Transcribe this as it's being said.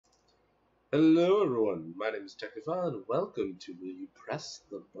Hello everyone, my name is Technify and welcome to Will You Press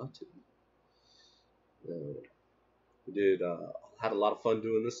the Button. We had a lot of fun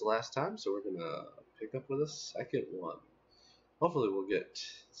doing this the last time, so we're gonna pick up with a second one. Hopefully we'll get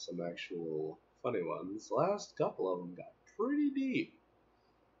some actual funny ones. The last couple of them got pretty deep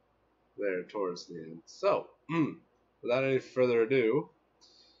there towards the end. So, without any further ado,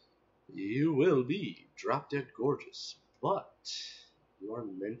 you will be drop dead gorgeous, but you are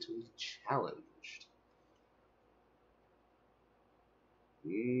mentally challenged.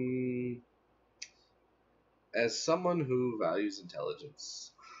 As someone who values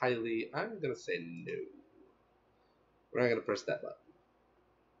intelligence highly, I'm going to say no. We're not going to press that button.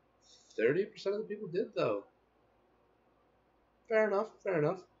 30% of the people did, though. Fair enough, fair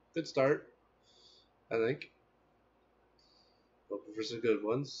enough. Good start, I think. Hoping for some good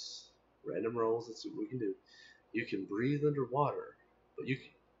ones. Random rolls, let's see what we can do. You can breathe underwater,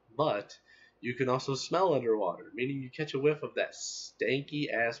 but you can also smell underwater, meaning you catch a whiff of that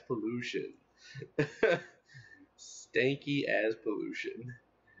stanky-ass pollution. Stanky-ass pollution.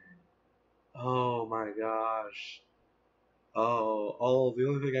 Oh my gosh. Oh, the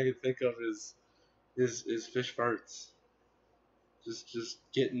only thing I can think of is fish farts. Just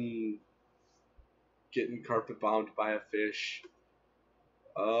getting carpet bombed by a fish.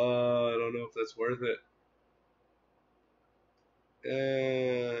 Oh, I don't know if that's worth it.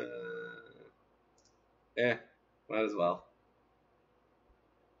 Might as well.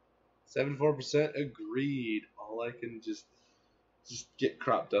 74% agreed. All I can just get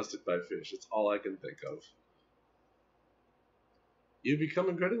crop dusted by fish. It's all I can think of. You become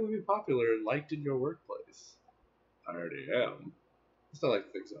incredibly popular and liked in your workplace. I already am. I still like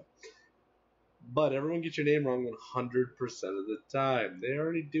to think so. But everyone gets your name wrong 100% of the time. They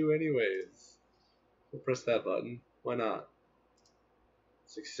already do anyways. We'll press that button. Why not?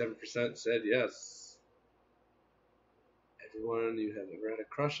 67% said yes. Everyone you have ever had a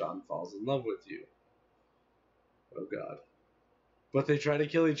crush on falls in love with you. Oh god. But they try to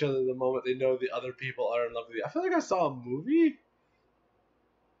kill each other the moment they know the other people are in love with you. I feel like I saw a movie.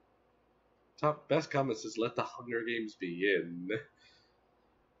 Top best comment says, "Let the Hunger Games begin."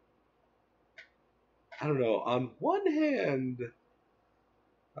 I don't know. On one hand,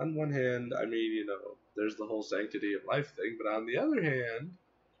 I mean, there's the whole sanctity of life thing, but on the other hand,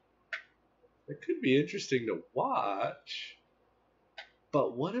 it could be interesting to watch.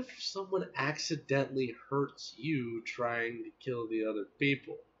 But what if someone accidentally hurts you trying to kill the other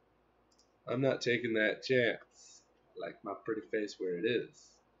people? I'm not taking that chance. I like my pretty face where it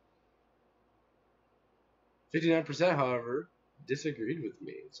is. 59%, however, disagreed with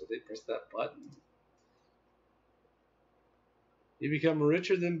me, so they pressed that button. You become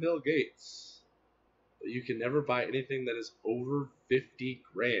richer than Bill Gates, but you can never buy anything that is over 50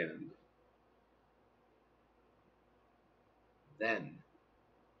 grand. Then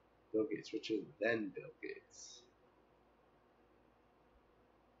Bill Gates, richer than Bill Gates.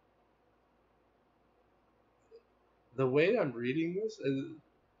 The way I'm reading this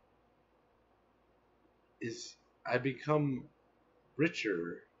is I become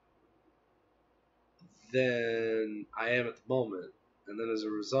richer than I am at the moment, and then as a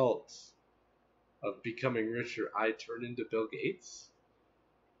result of becoming richer, I turn into Bill Gates?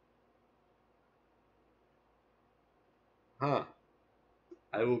 Huh.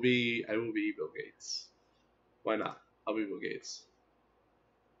 I will be Bill Gates. Why not? I'll be Bill Gates.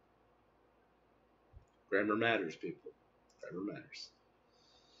 Grammar matters, people. Grammar matters.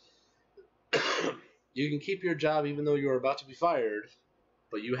 You can keep your job even though you are about to be fired,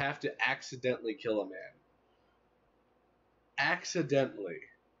 but you have to accidentally kill a man. Accidentally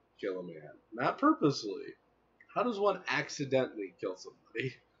kill a man. Not purposely. How does one accidentally kill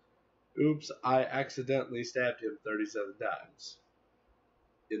somebody? Oops, I accidentally stabbed him 37 times.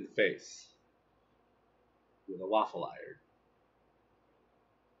 In the face. With a waffle iron.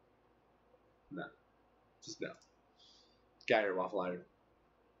 No. Just no. Got your waffle iron.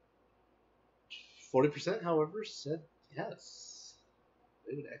 40%, however, said yes.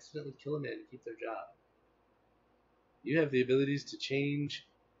 They would accidentally kill a man to keep their job. You have the abilities to change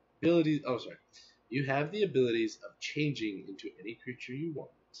You have the abilities of changing into any creature you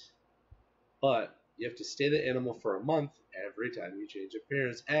want. But you have to stay the animal for a month every time you change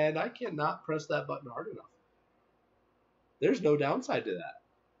appearance, and I cannot press that button hard enough. There's no downside to that.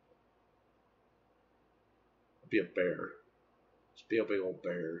 I'll be a bear. Just be a big old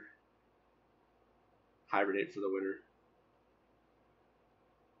bear. Hibernate for the winter.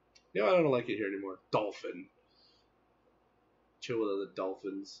 I don't like it here anymore. Dolphin. Chill with other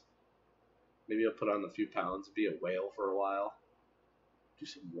dolphins. Maybe I'll put on a few pounds, be a whale for a while. Do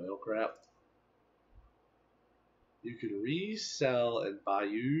some whale crap. You can resell and buy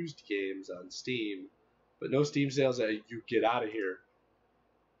used games on Steam, but no Steam sales. You get out of here.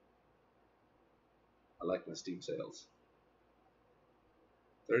 I like my Steam sales.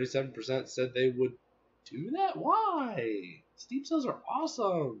 37% said they would do that. Why? Steam sales are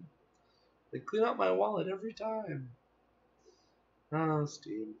awesome. They clean out my wallet every time. Ah,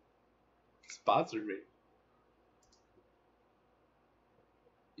 Steam. Sponsored me.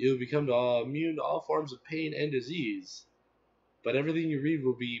 You'll become immune to all forms of pain and disease, but everything you read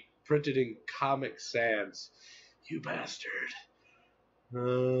will be printed in Comic Sans. You bastard.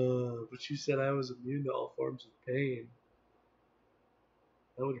 But you said I was immune to all forms of pain.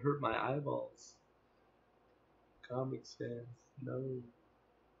 That would hurt my eyeballs. Comic Sans. No.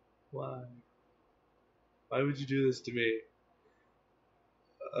 Why? Why would you do this to me?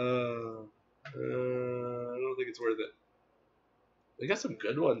 I don't think it's worth it. We got some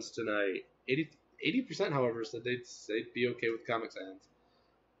good ones tonight. 80%, however, said they'd be okay with Comic Sans.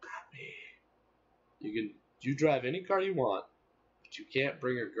 Got me. You drive any car you want, but you can't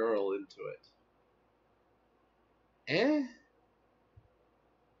bring a girl into it.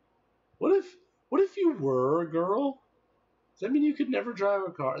 What if you were a girl? Does that mean you could never drive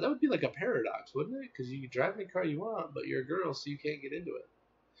a car? That would be like a paradox, wouldn't it? Because you can drive any car you want, but you're a girl, so you can't get into it.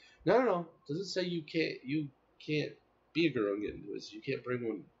 No. Doesn't say you can't be a girl and get into it. So you can't bring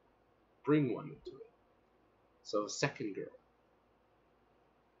one into it. So a second girl.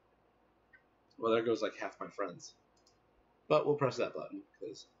 Well, there goes like half my friends. But we'll press that button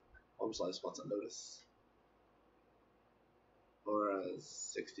because Home Slice wants a notice. Or a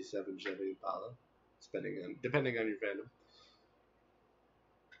 67 Chevy Impala, depending on your fandom.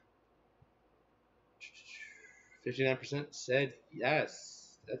 59% said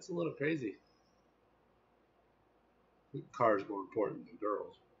yes. That's a little crazy. I think cars more important than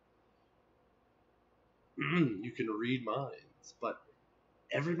girls. You can read minds, but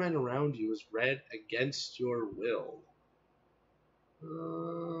every mind around you is read against your will.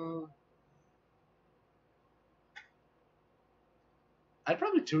 I'd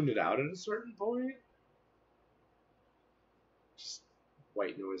probably tune it out at a certain point. Just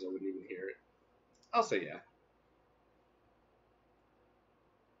white noise, I wouldn't even hear it. I'll say yeah.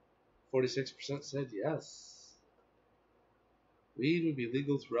 46% said yes. Weed would be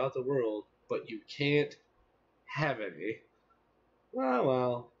legal throughout the world, but you can't have any.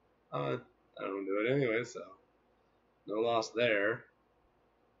 Well, I don't do it anyway, so no loss there.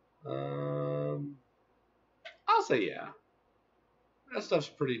 I'll say yeah. That stuff's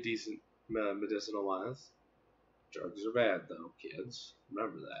pretty decent medicinal-wise. Drugs are bad, though, kids.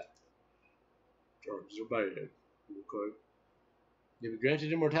 Remember that. Drugs are bad. Okay. You'll be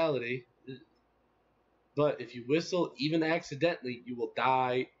granted immortality, but if you whistle even accidentally, you will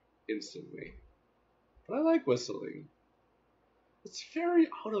die instantly. But I like whistling. It's very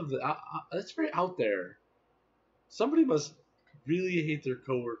it's very out there. Somebody must really hate their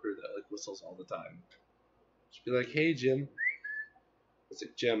coworker that like whistles all the time. Just be like, "Hey, Jim." It's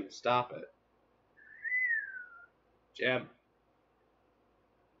like, "Jim, stop it." Jim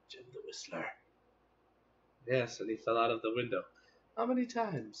the whistler. Yes, and he fell out of the window. How many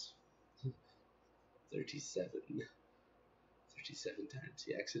times? 37. 37 times.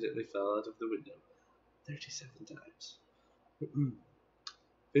 He accidentally fell out of the window. 37 times.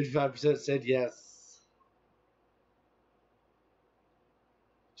 55% said yes.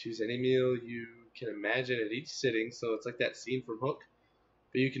 Choose any meal you can imagine at each sitting, so it's like that scene from Hook,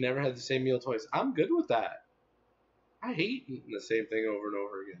 but you can never have the same meal twice. I'm good with that. I hate eating the same thing over and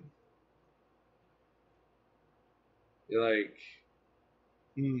over again. You're like,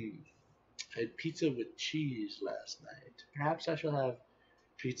 I had pizza with cheese last night. Perhaps I shall have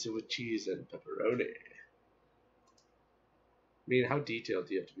pizza with cheese and pepperoni. I mean, how detailed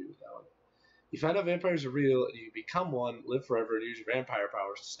do you have to be with that one? You find out vampires are real, and you become one, live forever, and use your vampire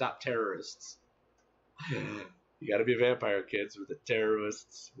powers to stop terrorists. You gotta be a vampire, kids, or the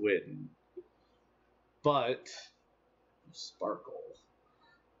terrorists win. But you sparkle.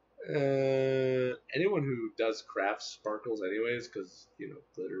 Anyone who does crafts sparkles anyways, because,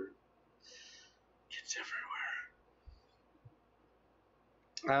 glitter gets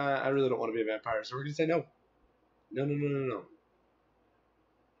everywhere. I really don't want to be a vampire, so we're going to say no. No.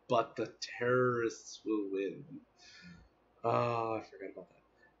 But the terrorists will win. Oh, I forgot about that.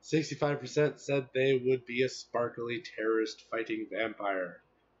 65% said they would be a sparkly terrorist fighting vampire.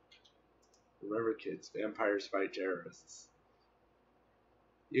 Remember, kids, vampires fight terrorists.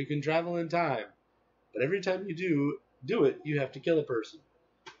 You can travel in time, but every time you do it, you have to kill a person.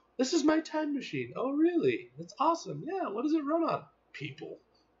 This is my time machine. Oh, really? That's awesome. Yeah, what does it run on? People.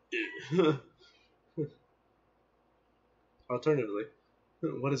 Alternatively,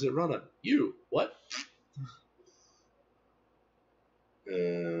 what does it run on? You. What?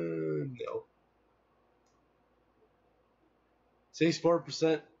 No.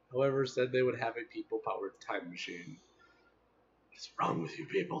 64%, however, said they would have a people-powered time machine. What's wrong with you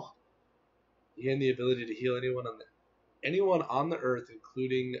people? You gain the ability to heal anyone on the earth,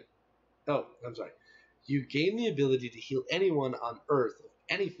 including. Oh, I'm sorry. You gain the ability to heal anyone on earth of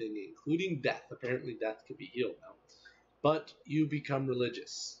anything, including death. Apparently, death can be healed now. But you become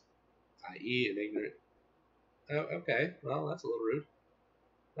religious, i.e., an ignorant. Oh, okay. Well, that's a little rude.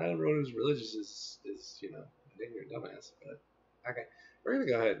 Not everyone who's religious is an ignorant dumbass. But okay, we're gonna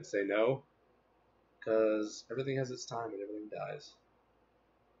go ahead and say no, because everything has its time and everything dies,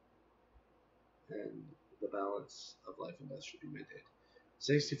 and the balance of life and death should be maintained.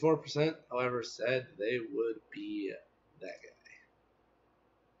 64%, however, said they would be that guy.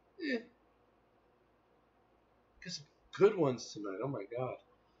 Got some good ones tonight. Oh my god.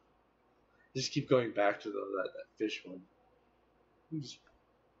 Just keep going back to that fish one. I'm just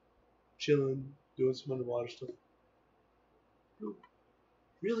chilling, doing some underwater stuff. Nope.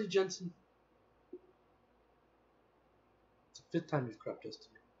 Really, Jensen? It's the 5th time you've crap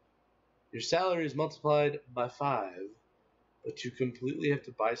tested me. Your salary is multiplied by 5, but you completely have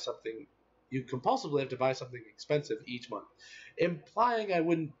to buy something. You compulsively have to buy something expensive each month, implying I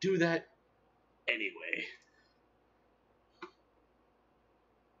wouldn't do that anyway.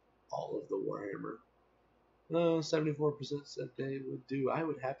 All of the Warhammer. 74% said they would do. I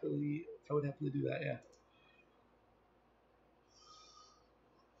would happily do that. Yeah.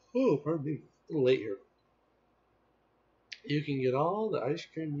 Oh, pardon me. A little late here. You can get all the ice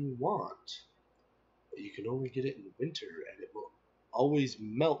cream you want, but you can only get it in winter, and it will always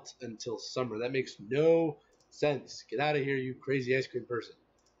melt until summer. That makes no sense. Get out of here, you crazy ice cream person.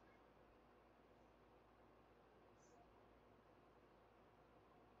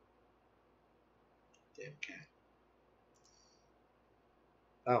 Damn cat.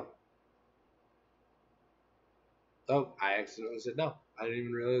 Oh, I accidentally said no. I didn't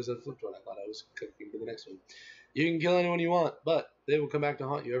even realize I flipped one. I thought I was clicking to the next one. You can kill anyone you want, but they will come back to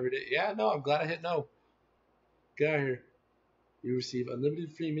haunt you every day. Yeah, no, I'm glad I hit no. Get out of here. You receive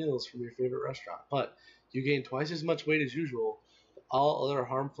unlimited free meals from your favorite restaurant, but you gain twice as much weight as usual. All other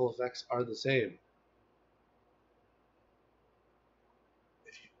harmful effects are the same.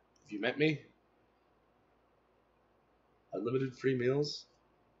 If you met me, unlimited free meals,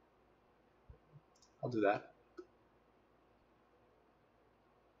 I'll do that.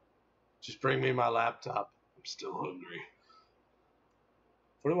 Just bring me my laptop. I'm still hungry.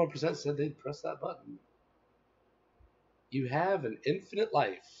 41% said they'd press that button. You have an infinite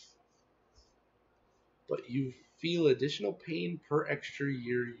life, but you feel additional pain per extra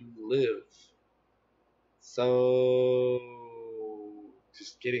year you live. So,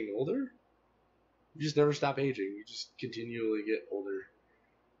 just getting older? You just never stop aging. You just continually get older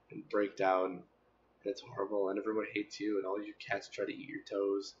and break down. And it's horrible, and everyone hates you, and all your cats try to eat your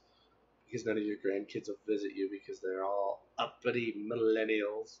toes because none of your grandkids will visit you because they're all uppity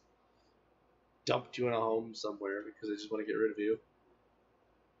millennials. Dumped you in a home somewhere because they just want to get rid of you.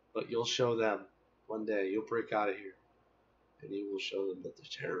 But you'll show them one day. You'll break out of here, and you will show them that the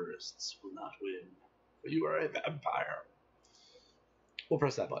terrorists will not win. But you are a vampire. We'll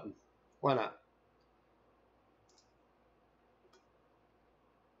press that button. Why not?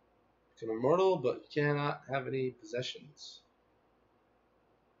 Become immortal, but you cannot have any possessions.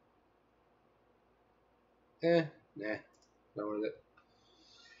 Nah, not worth it.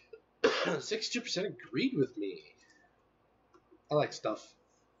 62% agreed with me. I like stuff.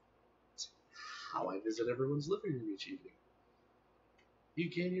 It's how I visit everyone's living room each evening. You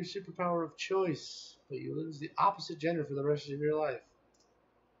gain your superpower of choice, but you lose the opposite gender for the rest of your life.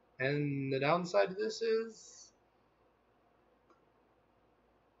 And the downside to this is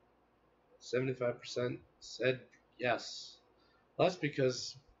 75% said yes. Well, that's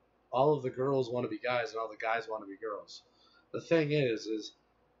because all of the girls want to be guys and all the guys want to be girls. The thing is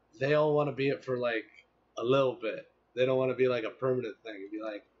they all want to be it for like a little bit. They don't want to be like a permanent thing. It'd be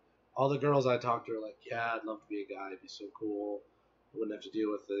like all the girls I talk to are like, yeah, I'd love to be a guy. It'd be so cool. I wouldn't have to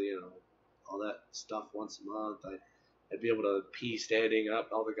deal with all that stuff once a month. I'd be able to pee standing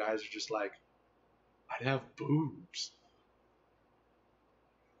up. All the guys are just like, I'd have boobs.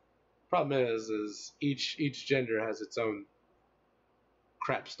 Problem is each gender has its own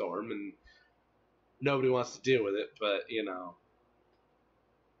crap storm, and nobody wants to deal with it. But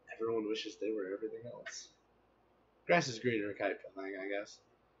everyone wishes they were everything else. Grass is greener type of thing, I guess.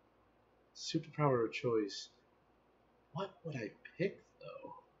 Superpower of choice. What would I pick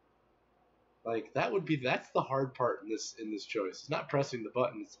though? Like that's the hard part in this choice. It's not pressing the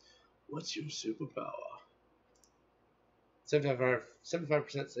buttons. What's your superpower? 75%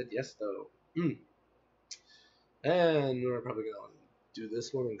 said yes though. And we're probably gonna do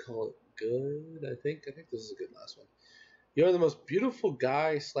this one and call it good. I think this is a good last one. You're the most beautiful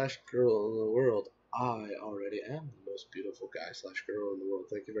guy slash girl in the world. I already am the most beautiful guy slash girl in the world.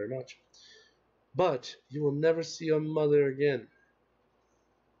 Thank you very much. But you will never see your mother again.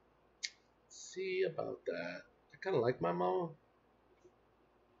 See about that. I kind of like my mama.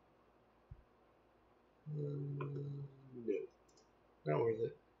 No, not worth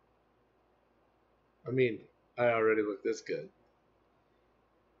it. I mean, I already look this good.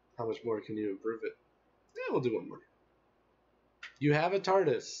 How much more can you improve it? Yeah, we'll do one more. You have a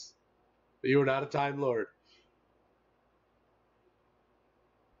TARDIS, but you are not a Time Lord.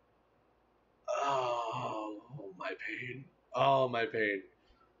 Oh, my pain. Oh, my pain.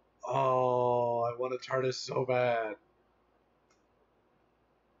 Oh, I want a TARDIS so bad.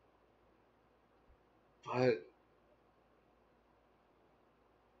 But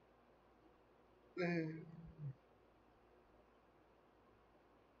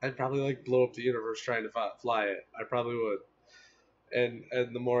I'd probably like blow up the universe trying to fly it. I probably would. And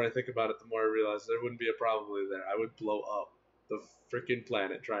the more I think about it, the more I realize there wouldn't be a problem there. I would blow up the freaking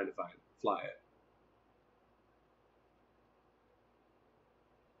planet trying to fly it.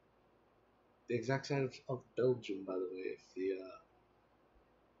 The exact side of Belgium, by the way,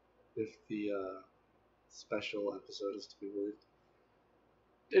 if the special episode is to be believed.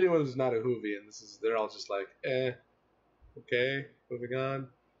 Anyone who's not a Whovian, they're all just like, okay, moving on.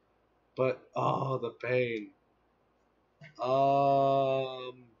 But oh, the pain.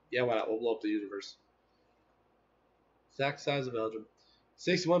 Yeah, why not? We'll blow up the universe. Exact size of Belgium.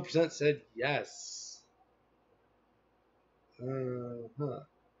 61% said yes. Huh.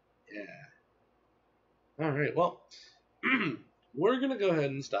 Yeah. All right. Well, we're gonna go ahead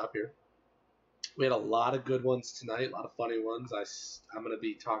and stop here. We had a lot of good ones tonight, a lot of funny ones. I'm gonna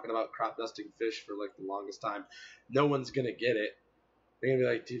be talking about crop dusting fish for like the longest time. No one's gonna get it. They're gonna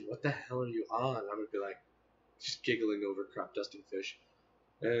be like, dude, what the hell are you on? I'm gonna be like, just giggling over crop dusting fish,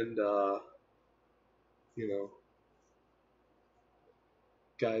 and you know,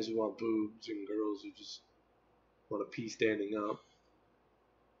 guys who want boobs and girls who just want to pee standing up.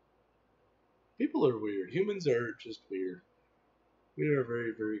 People are weird. Humans are just weird. We are a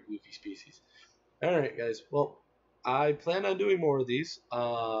very, very goofy species. All right, guys. Well, I plan on doing more of these.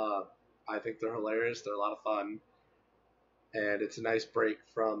 I think they're hilarious. They're a lot of fun, and it's a nice break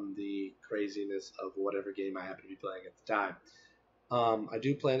from the craziness of whatever game I happen to be playing at the time. I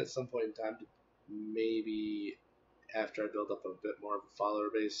do plan at some point in time to maybe after I build up a bit more of a follower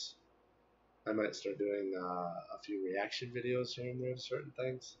base, I might start doing a few reaction videos here and there to certain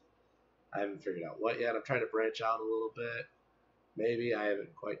things. I haven't figured out what yet. I'm trying to branch out a little bit. Maybe I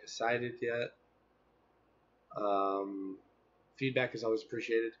haven't quite decided yet. Feedback is always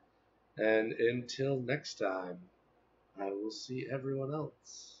appreciated. And until next time, I will see everyone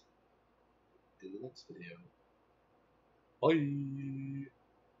else in the next video. Bye!